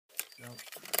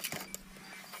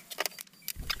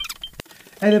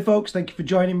Hey there folks, thank you for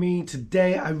joining me.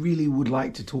 Today I really would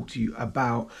like to talk to you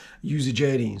about user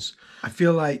journeys. I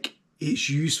feel like it's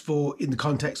useful in the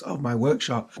context of my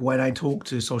workshop when I talk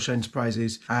to social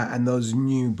enterprises and those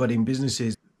new budding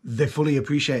businesses. They fully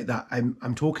appreciate that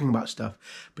I'm talking about stuff,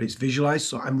 but it's visualized.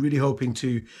 So I'm really hoping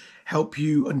to help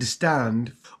you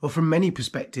understand, or from many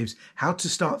perspectives, how to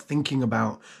start thinking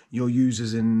about your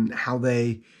users and how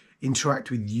they interact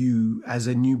with you as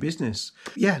a new business.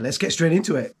 Yeah, let's get straight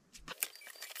into it.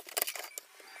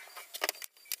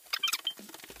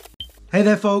 Hey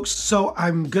there folks, so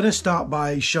I'm gonna start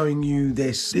by showing you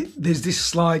this. There's this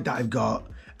slide that I've got,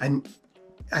 and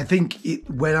I think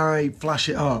when I flash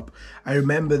it up, I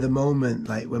remember the moment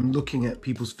like when looking at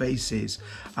people's faces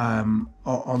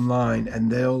online,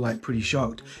 and they're all like pretty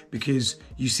shocked because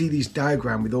you see this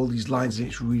diagram with all these lines and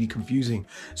it's really confusing.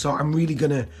 So I'm really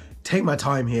gonna take my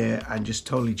time here and just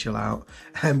totally chill out,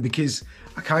 because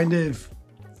I kind of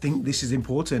think this is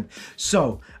important.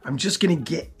 So I'm just gonna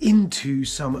get into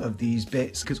some of these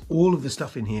bits because all of the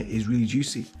stuff in here is really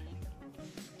juicy.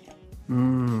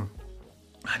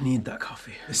 I need that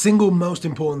coffee. The single most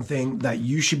important thing that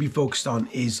you should be focused on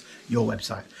is your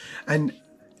website. And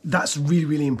that's really,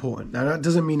 really important. Now that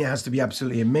doesn't mean it has to be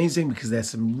absolutely amazing, because there's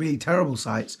some really terrible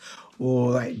sites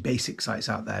or like basic sites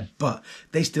out there, but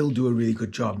they still do a really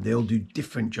good job. They'll do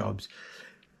different jobs.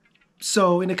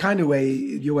 So in a kind of way,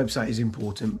 your website is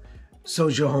important. So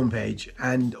is your homepage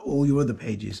and all your other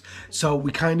pages. So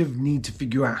we kind of need to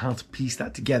figure out how to piece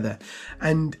that together.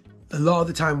 And a lot of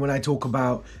the time when I talk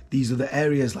about these other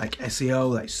areas like SEO,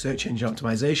 like search engine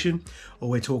optimization, or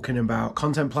we're talking about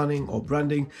content planning or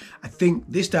branding, I think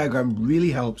this diagram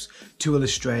really helps to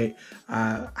illustrate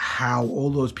how all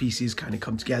those pieces kind of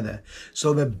come together.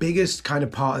 So the biggest kind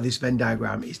of part of this Venn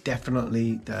diagram is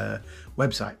definitely the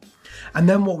website. And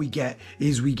then what we get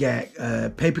is we get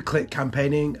pay-per-click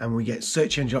campaigning, and we get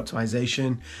search engine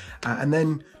optimization, and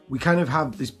then we kind of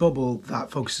have this bubble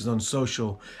that focuses on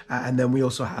social, and then we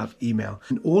also have email,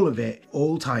 and all of it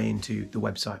all tie into the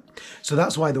website. So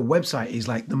that's why the website is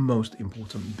like the most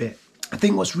important bit. I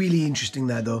think what's really interesting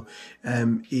there though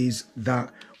is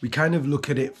that we kind of look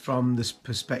at it from this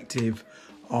perspective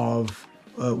of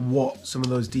what some of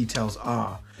those details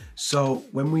are. So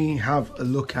when we have a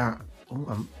look at,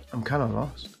 I'm kind of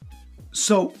lost.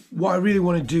 So what I really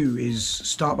want to do is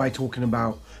start by talking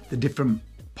about the different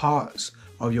parts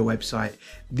of your website.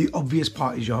 The obvious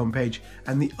part is your homepage,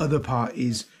 and the other part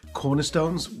is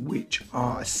cornerstones, which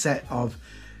are a set of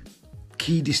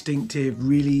key, distinctive,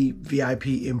 really VIP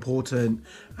important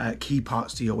key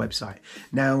parts to your website.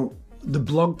 Now, the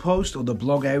blog post or the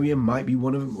blog area might be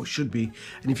one of them, or should be.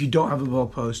 And if you don't have a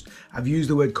blog post, I've used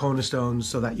the word cornerstones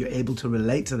so that you're able to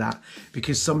relate to that,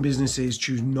 because some businesses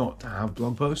choose not to have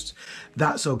blog posts.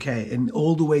 That's okay. And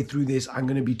all the way through this, I'm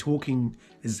going to be talking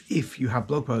as if you have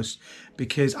blog posts,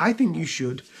 because I think you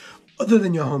should. Other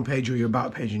than your homepage or your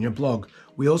about page and your blog,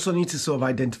 we also need to sort of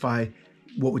identify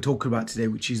what we're talking about today,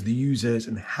 which is the users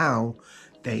and how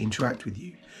they interact with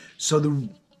you. So the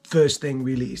first thing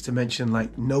really is to mention,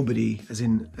 like, nobody, as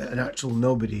in an actual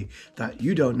nobody that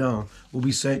you don't know, will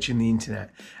be searching the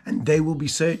internet, and they will be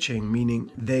searching,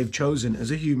 meaning they've chosen as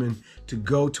a human to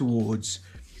go towards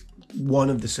one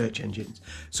of the search engines.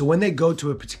 So when they go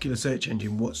to a particular search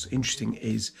engine, what's interesting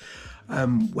is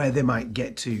where they might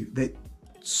get to. The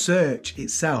search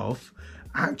itself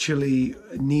actually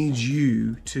needs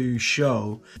you to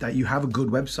show that you have a good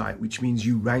website, which means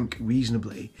you rank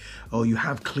reasonably, or you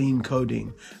have clean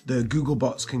coding. The Google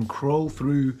bots can crawl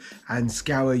through and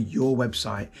scour your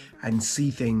website and see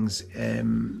things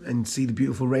and see the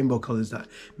beautiful rainbow colors that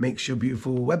makes your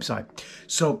beautiful website.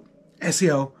 So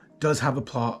SEO does have a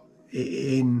plot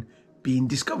in being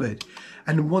discovered,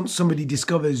 and once somebody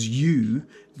discovers you,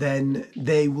 then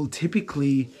they will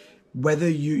typically, whether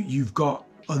you've got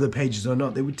other pages or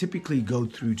not, they would typically go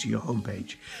through to your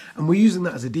homepage. And we're using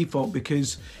that as a default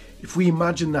because if we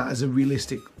imagine that as a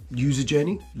realistic user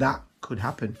journey, that could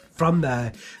happen. From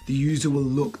there, the user will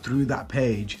look through that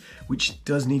page, which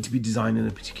does need to be designed in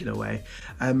a particular way.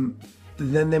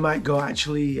 Then they might go,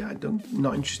 actually, I'm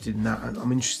not interested in that,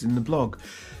 I'm interested in the blog.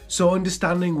 So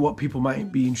understanding what people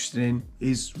might be interested in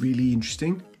is really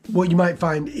interesting. What you might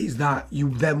find is that you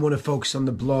then want to focus on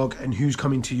the blog and who's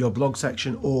coming to your blog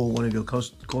section or one of your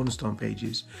cornerstone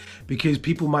pages, because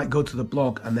people might go to the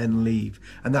blog and then leave,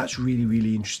 and that's really,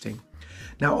 really interesting.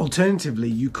 Now, alternatively,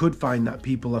 you could find that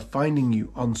people are finding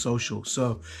you on social.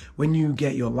 So when you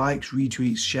get your likes,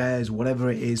 retweets, shares, whatever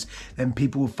it is, then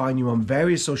people will find you on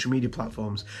various social media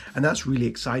platforms, and that's really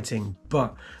exciting.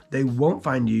 But they won't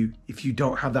find you if you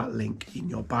don't have that link in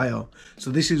your bio.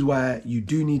 So this is where you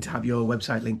do need to have your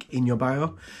website link in your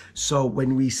bio. So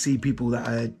when we see people that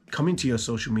are coming to your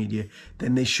social media,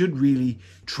 then they should really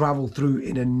travel through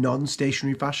in a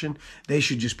non-stationary fashion. They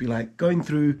should just be like going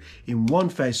through in one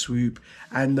fair swoop,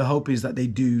 and the hope is that they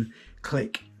do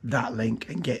click that link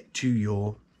and get to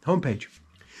your homepage.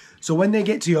 So when they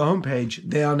get to your homepage,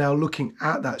 they are now looking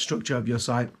at that structure of your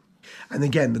site. And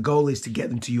again, the goal is to get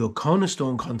them to your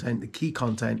cornerstone content, the key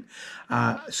content.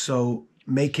 So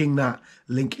making that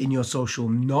link in your social,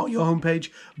 not your homepage,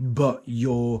 but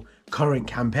your current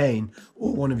campaign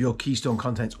or one of your keystone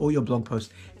contents or your blog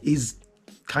post is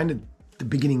kind of the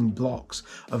beginning blocks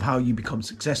of how you become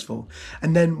successful.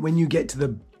 And then when you get to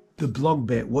the blog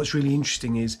bit, what's really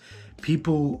interesting is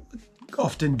people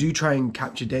often do try and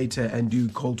capture data and do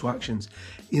call to actions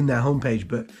in their homepage,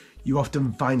 but you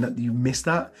often find that you miss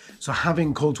that. So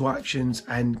having call to actions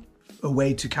and a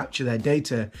way to capture their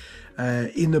data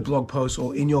in the blog post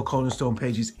or in your cornerstone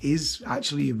pages is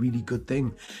actually a really good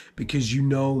thing, because you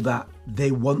know that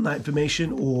they want that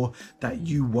information or that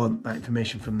you want that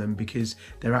information from them because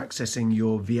they're accessing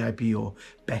your VIP or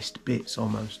best bits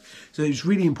almost. So it's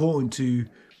really important to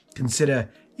consider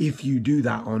if you do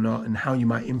that or not and how you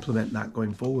might implement that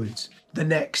going forwards. The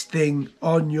next thing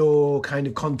on your kind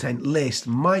of content list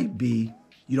might be,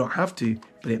 you don't have to,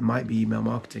 but it might be email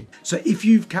marketing. So if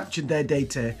you've captured their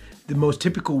data, the most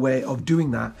typical way of doing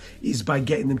that is by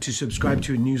getting them to subscribe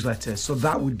to a newsletter. So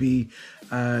that would be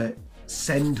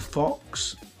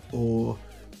SendFox or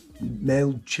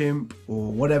MailChimp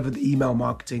or whatever the email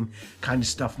marketing kind of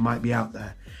stuff might be out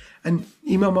there. And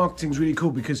email marketing is really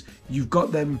cool because you've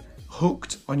got them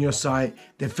hooked on your site,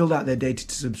 they've filled out their data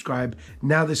to subscribe,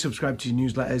 now they subscribe to your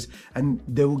newsletters and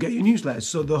they will get your newsletters.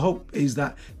 So the hope is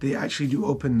that they actually do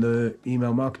open the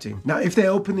email marketing. Now, if they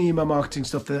open the email marketing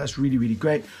stuff, that's really, really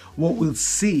great. What we'll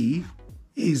see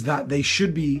is that they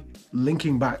should be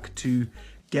linking back to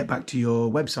get back to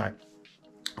your website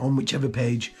on whichever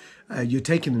page you're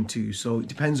taking them to. So it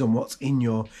depends on what's in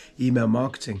your email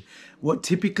marketing. What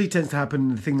typically tends to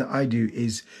happen, the thing that I do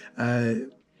is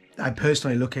I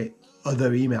personally look at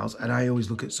other emails and I always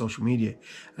look at social media.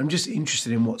 I'm just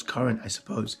interested in what's current, I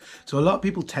suppose. So a lot of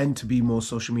people tend to be more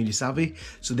social media savvy,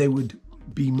 so they would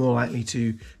be more likely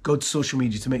to go to social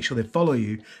media to make sure they follow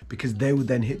you, because they would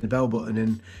then hit the bell button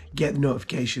and get the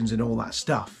notifications and all that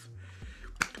stuff.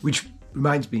 Which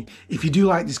reminds me, if you do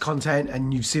like this content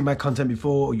and you've seen my content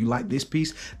before, or you like this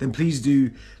piece, then please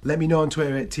do let me know on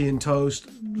Twitter at Tea and Toast.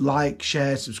 Like,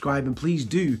 share, subscribe, and please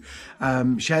do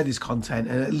share this content,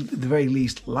 and at the very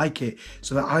least like it,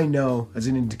 so that I know as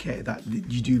an indicator that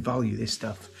you do value this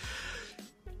stuff.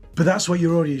 But that's what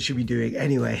your audience should be doing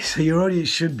anyway. So your audience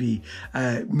should be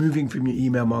moving from your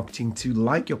email marketing to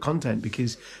like your content,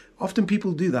 because often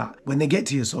people do that. When they get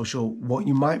to your social, what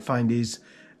you might find is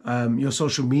your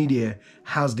social media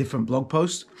has different blog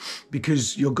posts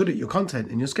because you're good at your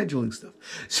content and you're scheduling stuff.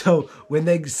 So when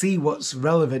they see what's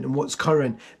relevant and what's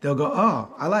current, they'll go,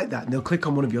 oh, I like that. And they'll click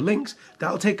on one of your links.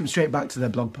 That'll take them straight back to their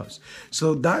blog post.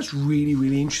 So that's really,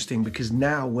 really interesting, because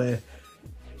now we're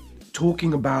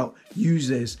talking about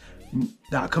users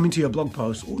that are coming to your blog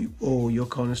post or your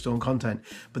cornerstone content,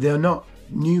 but they are not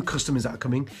new customers that are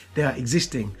coming, they are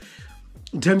existing.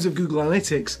 In terms of Google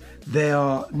Analytics, they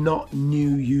are not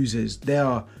new users. They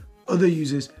are other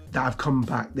users that have come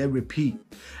back. They're repeat.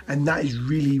 And that is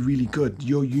really, really good.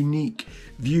 Your unique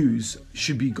views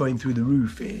should be going through the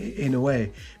roof in a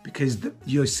way, because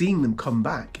you're seeing them come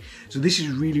back. So this is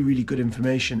really, really good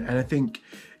information. And I think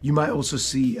you might also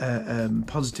see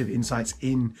positive insights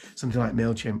in something like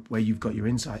MailChimp, where you've got your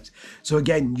insights. So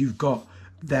again, you've got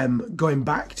them going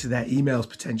back to their emails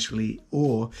potentially,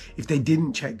 or if they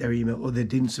didn't check their email or they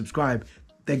didn't subscribe,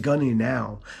 they're gonna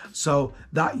now. So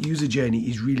that user journey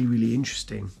is really, really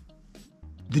interesting.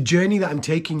 The journey that I'm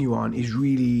taking you on is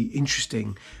really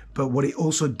interesting, but what it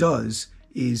also does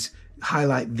is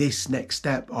highlight this next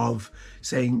step of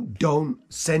saying, don't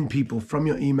send people from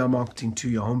your email marketing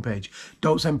to your homepage.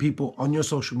 Don't send people on your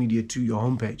social media to your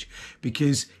homepage,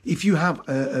 because if you have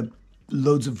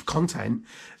loads of content,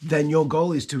 then your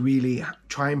goal is to really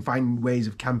try and find ways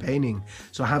of campaigning.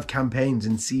 So have campaigns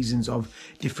and seasons of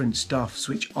different stuff,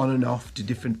 switch on and off to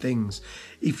different things.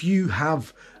 If you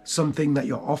have something that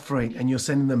you're offering and you're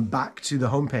sending them back to the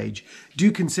homepage,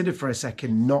 do consider for a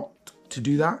second not to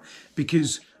do that,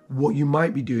 because what you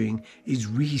might be doing is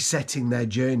resetting their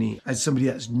journey as somebody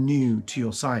that's new to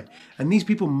your site. And these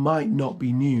people might not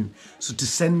be new. So to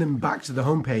send them back to the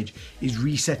homepage is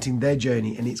resetting their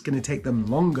journey, and it's going to take them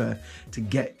longer to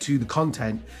get to the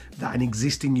content that an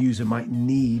existing user might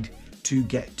need to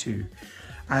get to.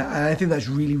 And I think that's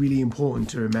really, really important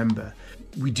to remember.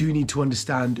 We do need to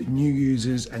understand new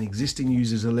users and existing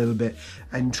users a little bit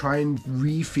and try and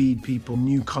refeed people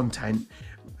new content.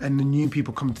 And the new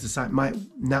people coming to the site might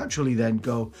naturally then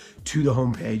go to the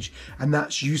homepage, and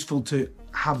that's useful to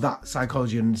have that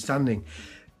psychology and understanding.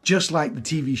 Just like the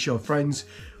TV show Friends,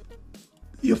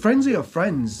 your friends are your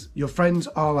friends. Your friends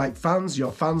are like fans,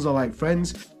 your fans are like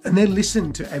friends, and they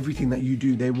listen to everything that you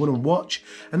do. They want to watch,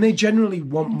 and they generally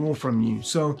want more from you.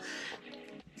 So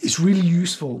it's really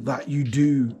useful that you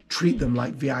do treat them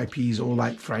like VIPs or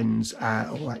like friends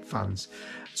or like fans.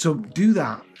 So do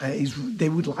that. They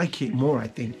would like it more, I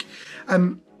think.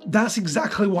 That's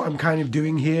exactly what I'm kind of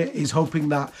doing here, is hoping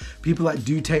that people that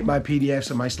do take my PDFs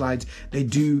and my slides, they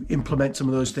do implement some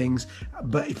of those things.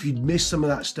 But if you miss some of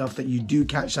that stuff, that you do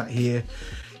catch that here.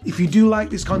 If you do like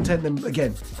this content, then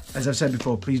again, as I've said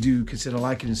before, please do consider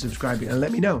liking and subscribing, and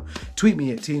let me know. Tweet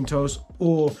me at Tea and Toast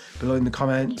or below in the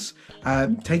comments.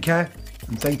 Take care,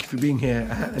 and thank you for being here.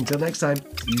 Until next time,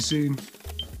 see you soon.